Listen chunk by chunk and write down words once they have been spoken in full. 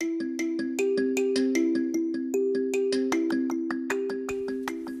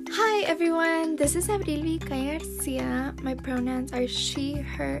everyone, this is Abril Vicaya Garcia. My pronouns are she,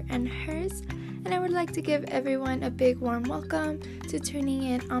 her, and hers, and I would like to give everyone a big warm welcome to tuning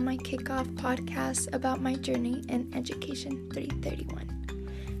in on my kickoff podcast about my journey in Education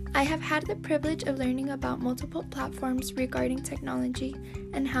 331. I have had the privilege of learning about multiple platforms regarding technology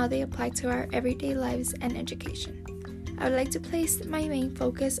and how they apply to our everyday lives and education. I would like to place my main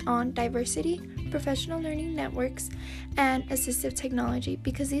focus on diversity, professional learning networks, and assistive technology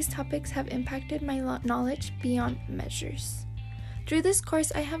because these topics have impacted my knowledge beyond measures. Through this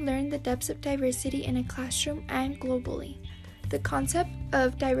course, I have learned the depths of diversity in a classroom and globally. The concept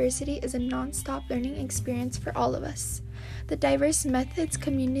of diversity is a non-stop learning experience for all of us. The diverse methods,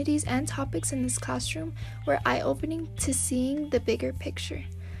 communities, and topics in this classroom were eye-opening to seeing the bigger picture.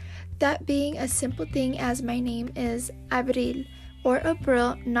 That being a simple thing as my name is Abril, or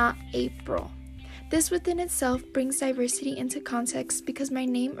Abril, not April. This within itself brings diversity into context because my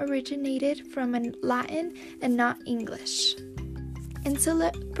name originated from Latin and not English. In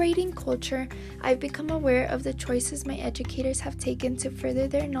celebrating culture, I've become aware of the choices my educators have taken to further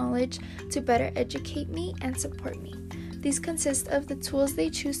their knowledge to better educate me and support me. These consist of the tools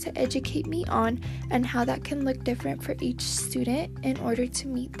they choose to educate me on and how that can look different for each student in order to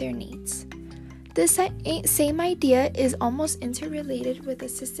meet their needs. This same idea is almost interrelated with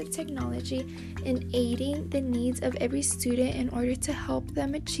assistive technology in aiding the needs of every student in order to help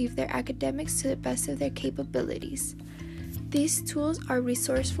them achieve their academics to the best of their capabilities. These tools are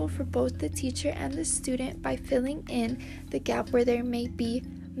resourceful for both the teacher and the student by filling in the gap where there may be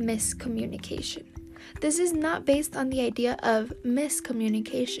miscommunication. This is not based on the idea of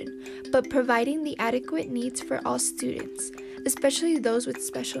miscommunication, but providing the adequate needs for all students, especially those with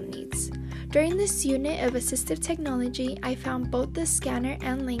special needs. During this unit of assistive technology, I found both the scanner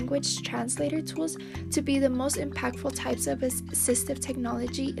and language translator tools to be the most impactful types of assistive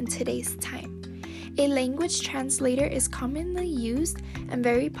technology in today's time. A language translator is commonly used and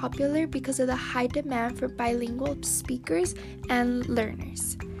very popular because of the high demand for bilingual speakers and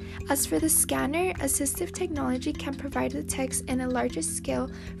learners. As for the scanner, assistive technology can provide the text in a larger scale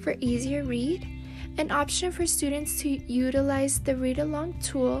for easier read, an option for students to utilize the read-along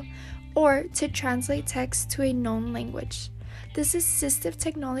tool, or to translate text to a known language. This assistive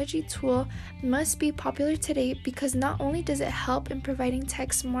technology tool must be popular today because not only does it help in providing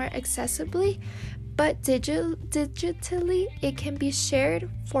text more accessibly, but digitally it can be shared,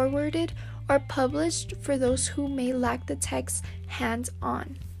 forwarded, or published for those who may lack the text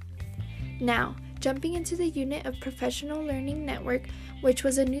hands-on. Now, jumping into the unit of professional learning network, which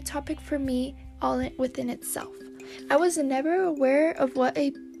was a new topic for me all within itself. I was never aware of what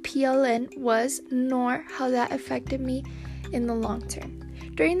a PLN was, nor how that affected me in the long term.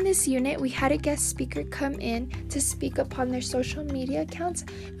 During this unit, we had a guest speaker come in to speak upon their social media accounts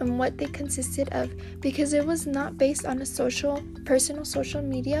and what they consisted of, because it was not based on a personal social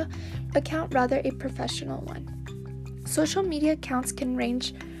media account, rather a professional one. Social media accounts can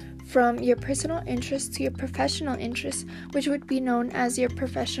range from your personal interest to your professional interest, which would be known as your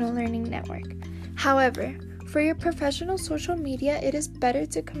professional learning network. However, for your professional social media, it is better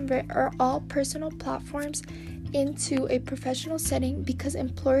to convert all personal platforms into a professional setting because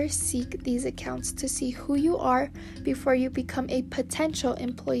employers seek these accounts to see who you are before you become a potential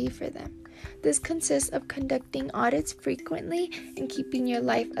employee for them. This consists of conducting audits frequently and keeping your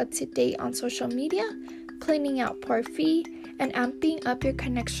life up to date on social media, cleaning out poor fee, and amping up your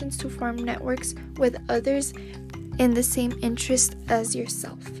connections to form networks with others in the same interest as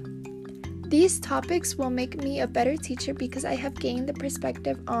yourself. These topics will make me a better teacher because I have gained the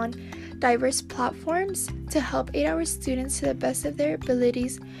perspective on diverse platforms to help aid our students to the best of their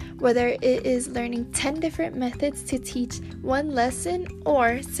abilities, whether it is learning 10 different methods to teach one lesson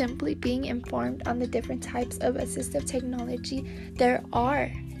or simply being informed on the different types of assistive technology there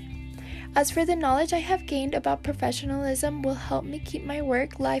are. As for the knowledge I have gained about professionalism will help me keep my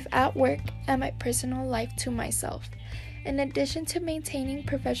work life at work and my personal life to myself, in addition to maintaining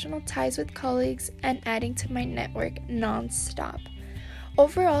professional ties with colleagues and adding to my network non-stop.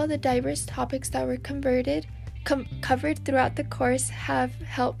 Overall, the diverse topics that were covered throughout the course have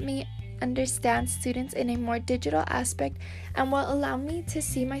helped me understand students in a more digital aspect and will allow me to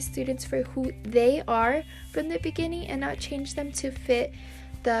see my students for who they are from the beginning and not change them to fit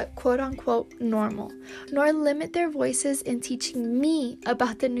the quote-unquote normal, nor limit their voices in teaching me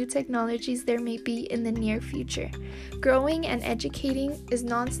about the new technologies there may be in the near future. Growing and educating is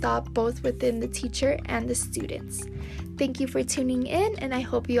non-stop both within the teacher and the students. Thank you for tuning in, and I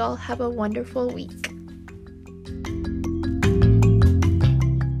hope you all have a wonderful week.